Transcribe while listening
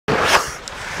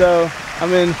So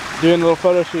I'm in doing a little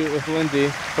photo shoot with Lindsay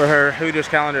for her Hooters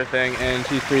calendar thing, and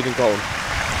she's freezing cold.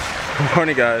 Good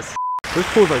morning, guys.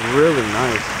 This pool's like really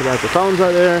nice. We got the fountains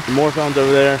right there, more fountains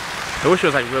over there. I wish it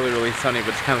was like really sunny, but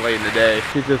it's kind of late in the day.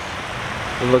 She's just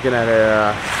looking at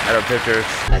her pictures.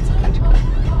 That's magical.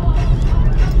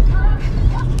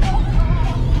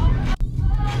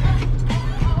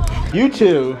 You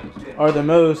two are the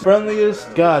most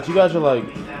friendliest. God, you guys are like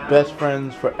best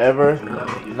friends forever.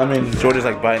 I mean, George is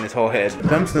like biting his whole head.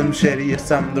 I'm Slim Shady, you're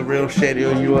something the real Shady,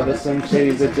 or you are the Slim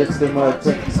Shadys that just the mud.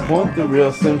 Want the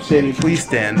real Slim Shady? Please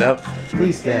stand up.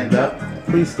 Please stand up.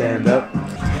 Please stand up.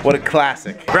 What a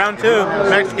classic. Round 2,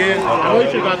 Mexican. I really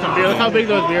should have got some beer. Look how big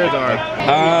those beers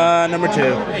are. Number 2.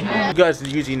 You guys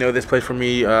usually know this place for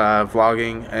me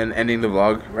vlogging and ending the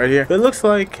vlog right here. But it looks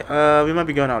like we might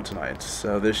be going out tonight.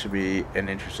 So this should be an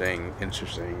interesting.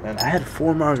 And I had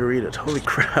 4 margaritas. Holy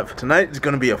crap. Tonight is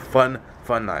going to be a fun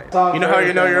night. You know how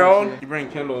you know you're old? You bring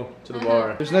Kindle to the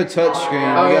bar. There's no touch screen. You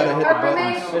gotta hit the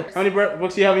buttons. How many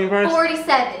books do you have in your purse?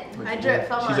 47. I drew it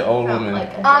from She's an old woman.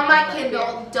 Like, on my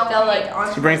Kindle. Don't like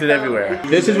on. She brings it everywhere.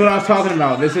 This is what I was talking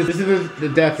about. This is the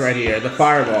death right here. The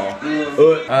fireball.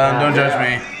 Don't judge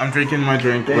me. I'm drinking my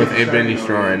drink with a bendy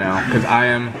straw right now because I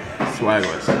am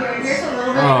swagless.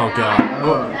 Oh god.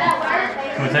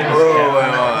 Can we take this?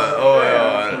 Oh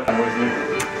yeah.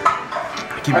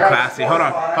 Keep it classy. Hold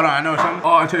on. I know something.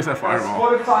 Oh, it tastes like fireball.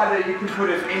 That you can put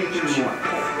in anything you want.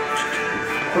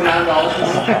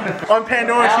 On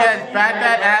Pandora, she has Back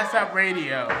That Ass Up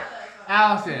Radio.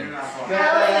 Allison.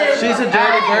 She's a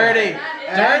dirty birdie.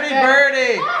 Dirty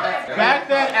birdie. Back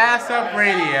That Ass Up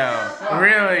Radio.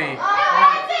 Really?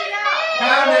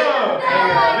 Pound it.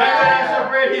 Back that ass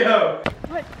up radio.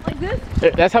 What, like this?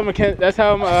 That's how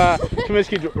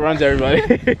Kaminsky runs everybody.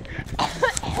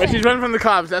 When she's running from the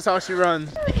cops, that's how she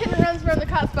runs. McKenna runs from the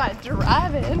cops by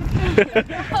driving.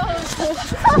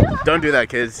 Don't do that,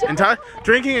 kids. And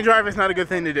drinking and driving is not a good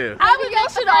thing to do. I think y'all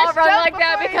should all run like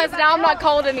that because now I'm not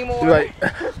cold anymore. Like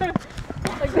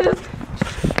this.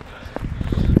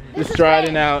 Just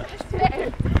striding out.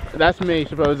 That's me,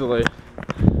 supposedly.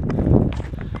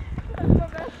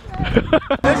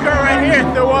 This girl right here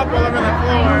threw up all over the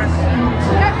floor.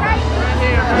 Right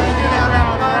here.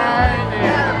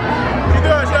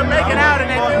 She'll make it out and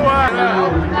they threw up.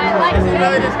 This is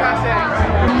really disgusting. All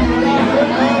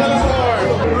over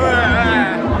the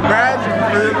floor. Brad's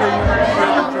really drunk.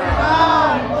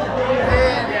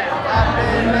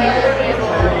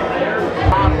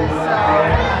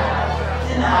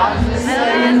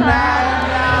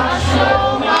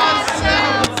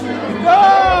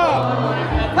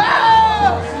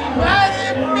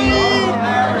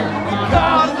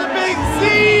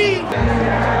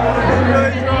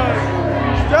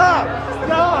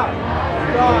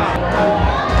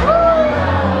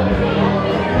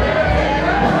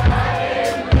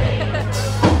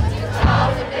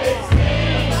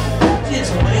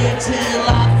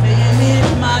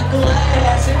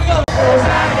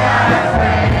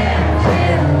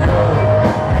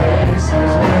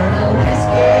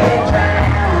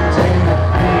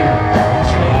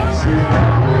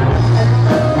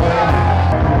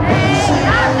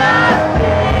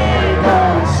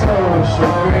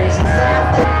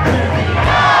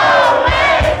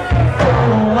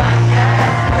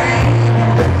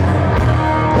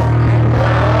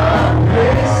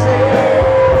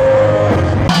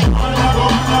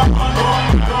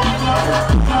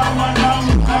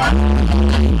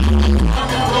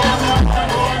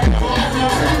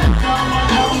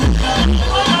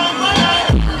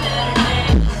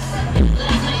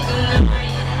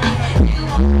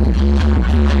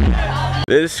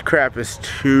 This crap is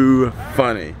too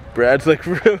funny. Brad's like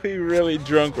really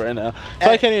drunk right now. So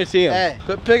I can't even see him. Hey,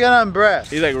 quit picking on Brad.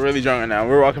 He's like really drunk right now.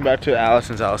 We're walking back to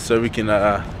Allison's house so we can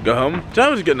go home.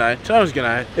 Tonight was a good night.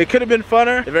 It could have been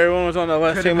funner if everyone was on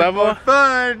the same level. More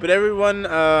fun. But everyone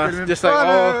just like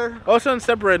all of a sudden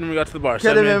separated when we got to the bar.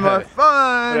 Could have been more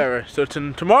fun. Whatever. So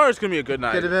tomorrow's gonna be a good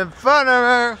night. Could have been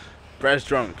funner. Brad's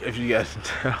drunk, if you guys can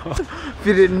tell. If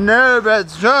you didn't know,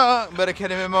 Brad's drunk, but it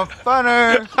could have been more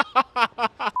funner.